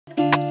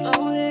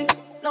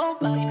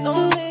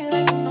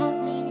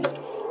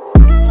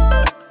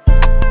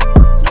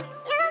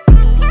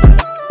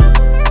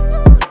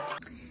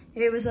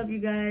what's up, you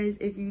guys?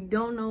 If you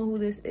don't know who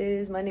this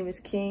is, my name is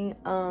King.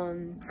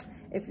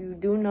 If you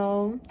do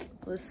know,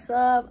 what's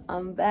up?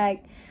 I'm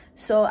back.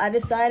 So I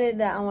decided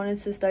that I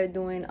wanted to start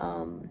doing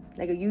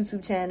like a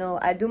YouTube channel.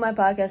 I do my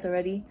podcast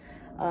already,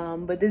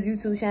 but this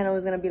YouTube channel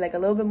is gonna be like a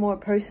little bit more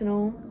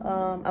personal.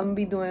 I'm gonna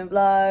be doing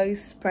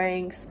vlogs,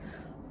 pranks,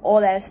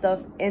 all that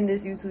stuff in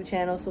this YouTube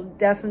channel. So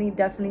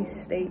definitely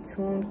stay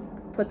tuned.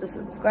 Put the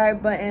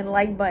subscribe button,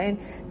 like button,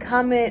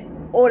 comment,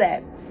 all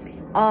that.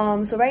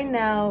 So right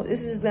now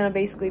this is gonna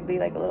basically be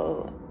like a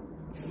little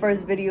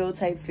first video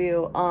type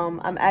feel.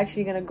 I'm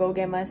actually gonna go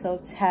get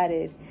myself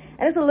tatted,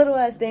 and it's a little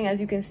ass thing. As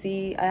you can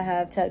see, I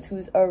have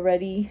tattoos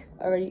already.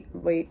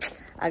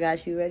 Wait, I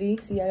got you ready.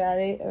 See, I got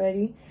it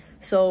already.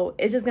 So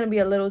it's just gonna be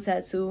a little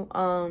tattoo. So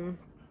I'm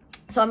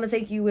gonna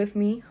take you with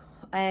me,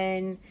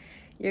 and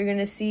you're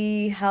gonna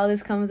see how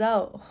this comes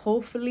out.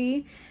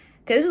 Hopefully,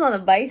 because this is on the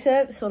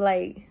bicep, so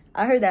like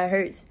I heard that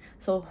hurts.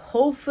 So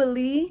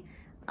hopefully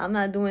I'm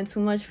not doing too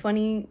much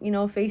funny, you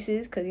know,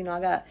 faces, because you know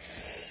I got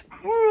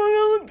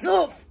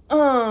tough.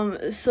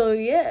 So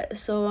yeah,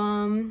 so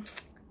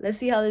let's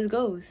see how this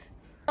goes.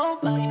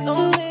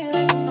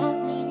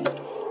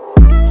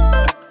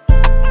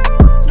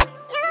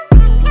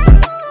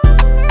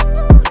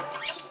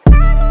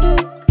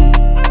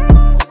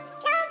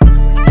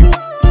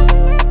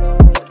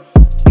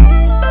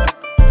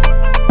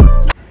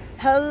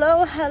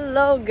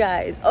 Hello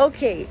guys.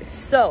 Okay,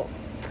 so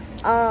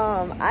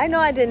I know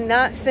I did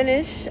not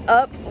finish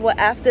up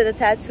after the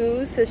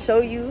tattoos to show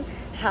you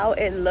how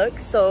it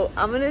looks, so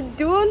I'm gonna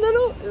do a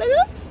little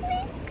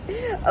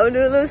sneak. I'm gonna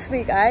do a little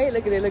sneak. All right,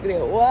 look at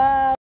it.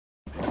 Wow,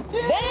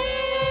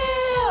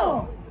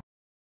 damn,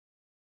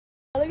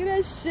 look at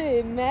that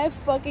shit, mad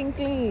fucking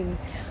clean.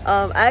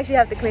 I actually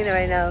have to clean it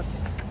right now.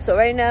 So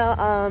right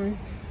now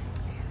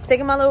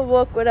taking my little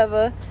walk,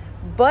 whatever,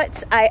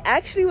 but I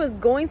actually was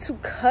going to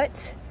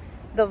cut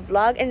the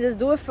vlog and just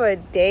do it for a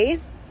day,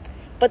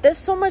 but there's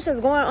so much that's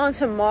going on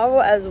tomorrow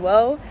as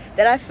well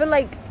that I feel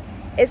like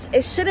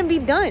it shouldn't be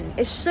done.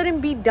 It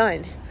shouldn't be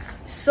done.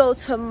 So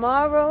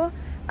tomorrow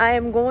I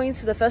am going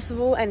to the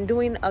festival and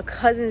doing a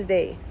cousin's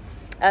day.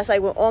 That's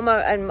like with all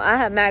and I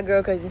have mad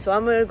girl cousins, so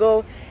I'm gonna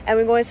go and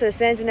we're going to the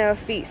San Gennaro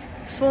feast.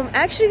 So I'm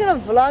actually gonna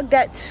vlog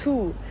that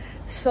too.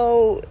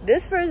 So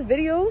this first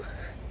video,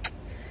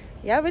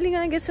 y'all really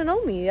gonna get to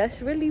know me.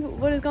 That's really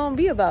what it's gonna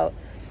be about,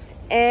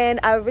 and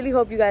I really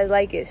hope you guys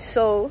like it.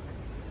 So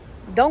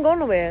don't go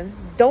nowhere.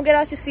 Don't get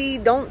out your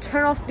seat. Don't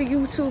turn off the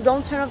YouTube.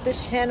 Don't turn off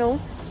this channel,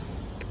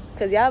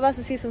 because y'all about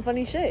to see some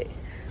funny shit.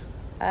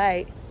 All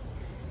right.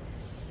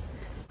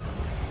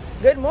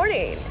 Good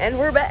morning, and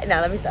we're back.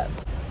 Now, let me stop.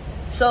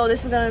 So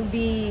this is going to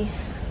be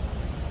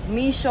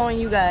me showing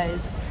you guys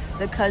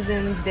the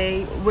cousin's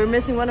day. We're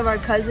missing one of our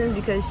cousins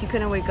because she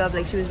couldn't wake up.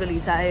 Like, she was really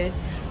tired.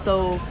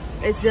 So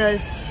it's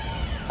just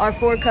our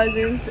 4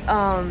 cousins.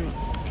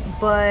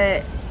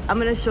 But I'm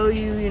going to show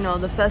you, you know,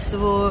 the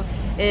festival.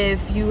 If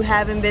you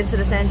haven't been to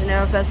the San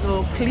Gennaro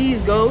festival,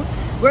 please go.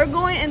 We're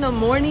going in the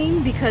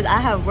morning because I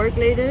have work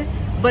later,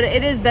 but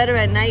it is better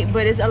at night,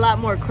 but it's a lot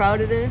more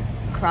crowded.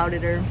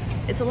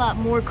 It's a lot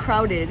more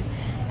crowded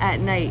at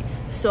night.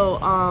 So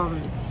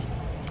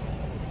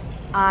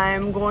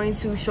I'm going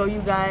to show you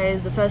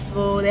guys the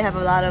festival. They have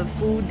a lot of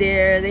food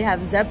there. They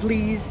have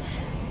Zeppelis.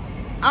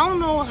 I don't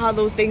know how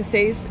those things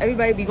taste.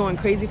 Everybody be going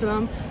crazy for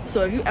them.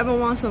 So if you ever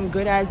want some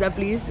good ass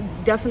Zeppelis,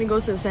 definitely go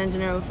to the San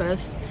Gennaro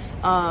Fest.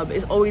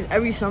 It's always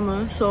every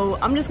summer. So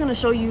I'm just gonna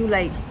show you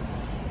like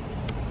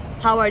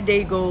how our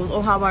day goes,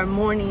 or how our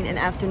morning and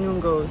afternoon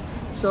goes.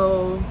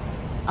 So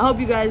I hope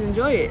you guys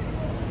enjoy it.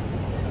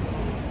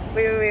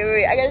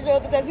 Wait, I gotta show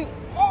the tattoo.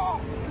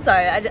 Oh!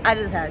 Sorry, I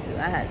just had to.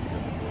 I had to.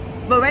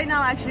 But right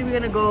now, actually, we're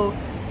gonna go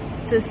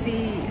to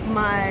see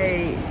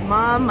my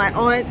mom, my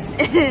aunts,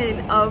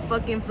 in a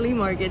fucking flea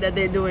market that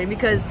they're doing,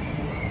 because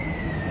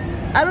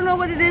I don't know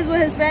what it is with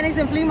Hispanics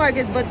and flea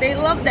markets, but they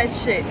love that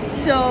shit.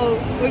 So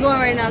we're going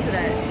right now to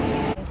that.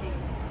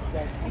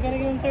 You gotta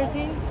give him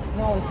 13?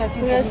 No, it's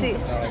 13. We're gonna see.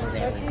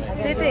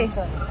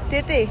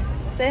 Titi,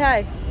 say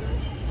hi.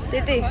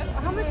 Titi.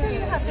 How much do you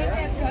have?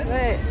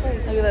 Wait,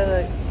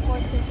 look.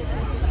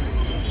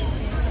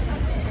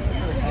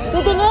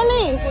 Titi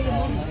Nelly!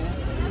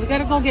 We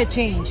gotta go get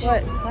changed.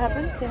 What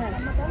happened? Say hi.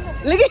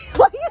 Look at,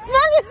 why are you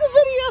smiling at the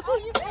video? Oh,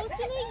 you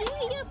posting it? You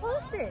ain't gonna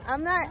post it.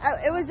 I'm not,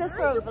 it was just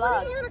for a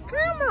vlog. You putting me on the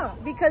camera.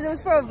 Because it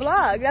was for a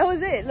vlog. That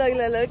was it.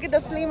 Look at the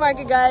flea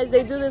market, guys.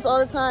 They do this all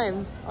the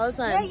time.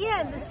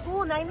 Yeah, in the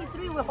school,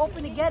 93, we're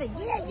hoping to get it.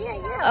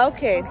 Yeah.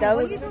 Okay,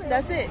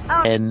 that's it.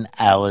 10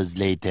 hours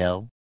later. I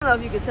don't know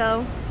if you could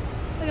tell.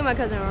 Look at my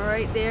cousin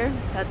right there.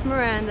 That's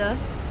Miranda.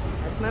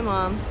 That's my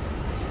mom.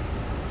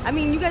 I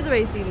mean, you guys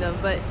already seen them,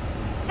 but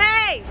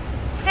hey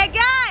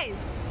guys,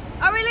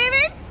 are we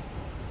leaving?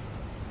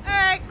 All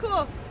right,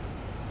 cool.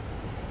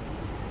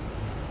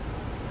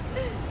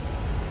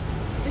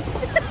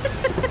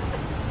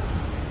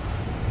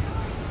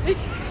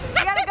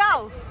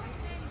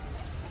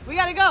 We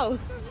gotta go.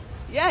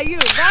 Yeah, you.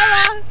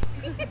 Bye.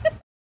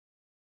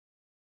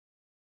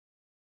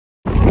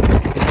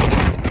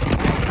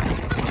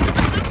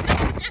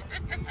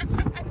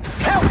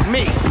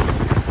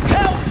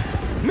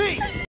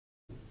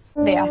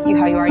 they ask you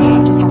how you are,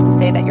 you just have to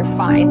say that you're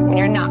fine when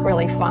you're not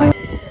really fine.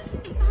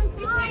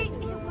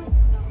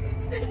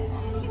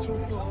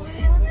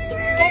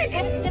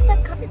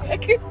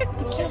 Get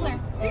the killer.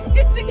 The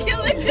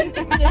killer.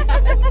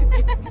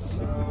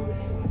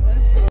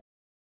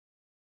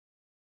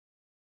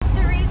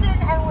 The reason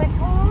and with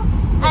who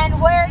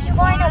and where you're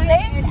going to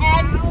live and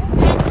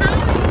how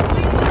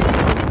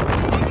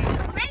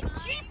rent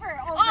cheaper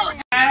over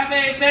there. I have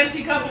a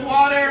fancy cup of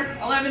water,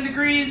 11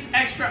 degrees,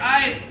 extra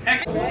ice,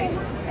 extra.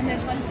 And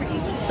there's one for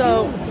each.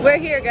 So we're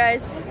here,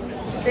 guys.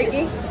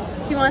 Vicky,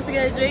 she wants to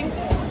get a drink.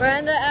 We're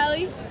in the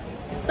alley.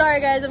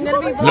 Sorry, guys, I'm gonna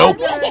be Nope.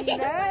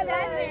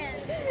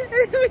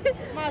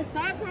 My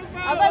side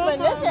profile. I'm like, but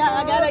listen,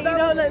 I gotta, you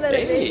know, let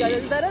it be.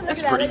 It's better. Look at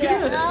that. Look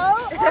at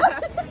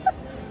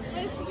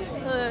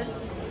that.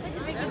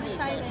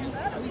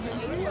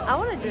 I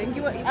want to drink.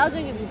 I'll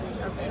drink it.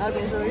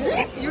 Okay,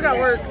 so You got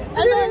work.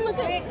 look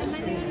at.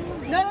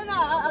 No.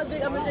 I'll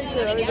drink. I'm gonna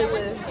drink too.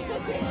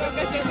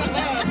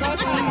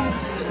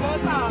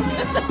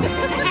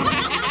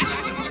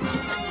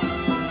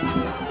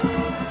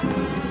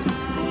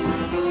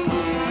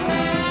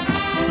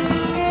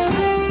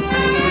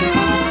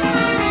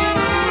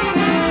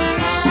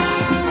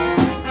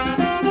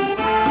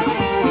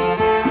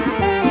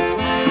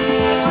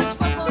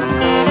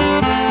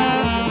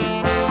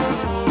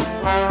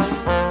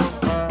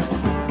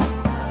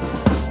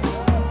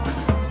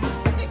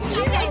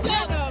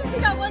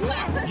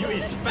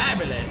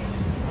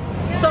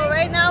 So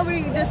right now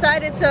we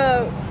decided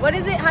to, what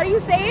is it? How do you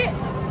say it?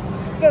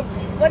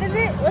 What is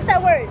it? What's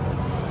that word?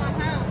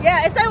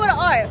 Yeah, it started with an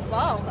R.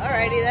 Wow,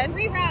 alrighty then.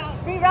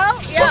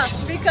 Reroute? Yeah,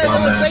 because it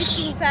was way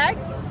too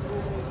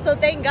packed. So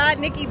thank God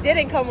Nikki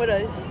didn't come with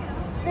us.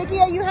 Nikki,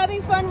 are you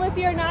having fun with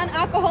your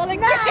non-alcoholic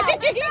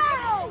drink?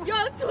 No! Yo,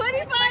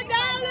 $25!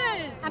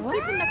 I'm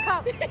keeping the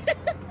cup.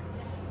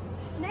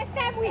 Next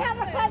time we have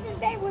a cousin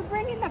day, we're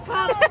bringing the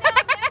cup.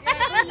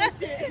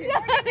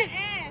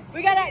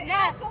 We gotta,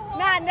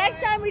 nah,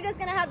 next time we're just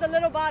gonna have the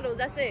little bottles,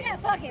 that's it. Yeah,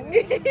 fuck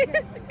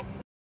it.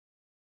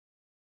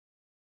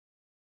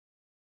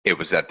 It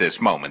was at this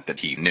moment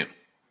that he knew.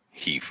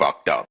 He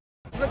fucked up.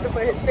 Looking for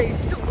his face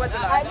too. What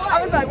did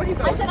I was like, what he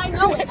I said I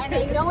know it, and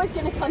I know it's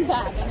gonna come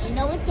back, and I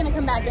know it's gonna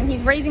come back, and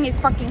he's raising his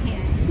fucking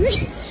hand.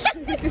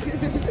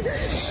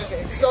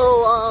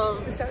 So,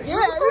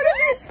 yeah.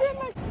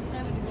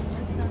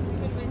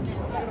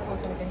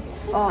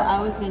 Oh, I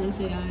was gonna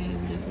say I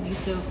am definitely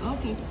still,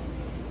 okay.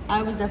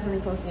 I was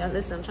definitely posting.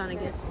 Listen, I'm trying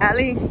to get.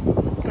 Ali,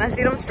 can I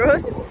see them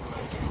straws? You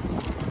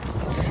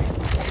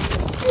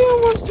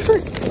don't want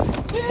straws.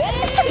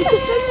 It's the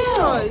stretchy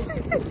straws.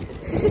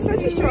 It's the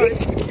stretchy straws.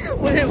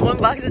 With one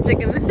box of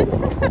chicken.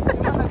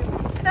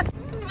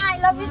 I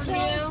love you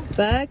too.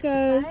 Bye,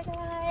 guys. Bye,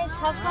 guys.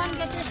 Have fun.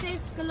 Get your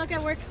safe. Good luck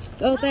at work.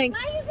 Oh, thanks.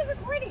 Why are you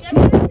recording? Yes,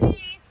 you're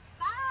safe.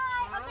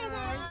 Bye. Okay,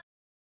 bye.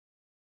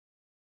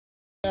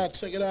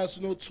 Check it out, it's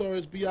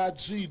Notorious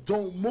B.I.G.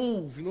 Don't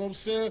move, you know what I'm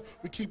saying?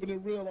 We're keeping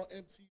it real on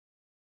MTV.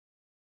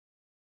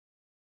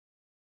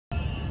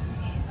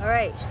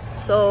 Alright,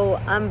 so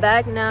I'm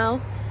back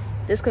now.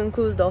 This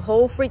concludes the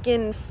whole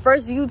freaking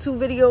first YouTube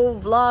video,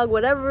 vlog,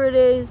 whatever it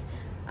is.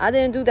 I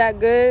didn't do that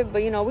good,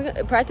 but you know,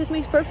 practice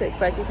makes perfect.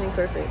 Practice makes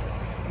perfect.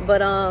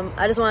 But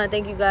I just want to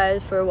thank you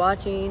guys for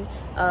watching.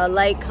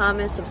 Like,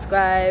 comment,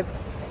 subscribe.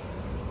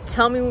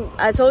 Tell me,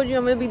 I told you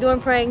I'm gonna be doing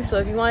pranks, so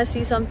if you want to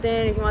see something,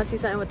 if you want to see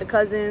something with the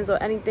cousins or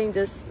anything,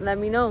 just let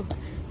me know.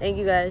 Thank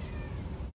you guys.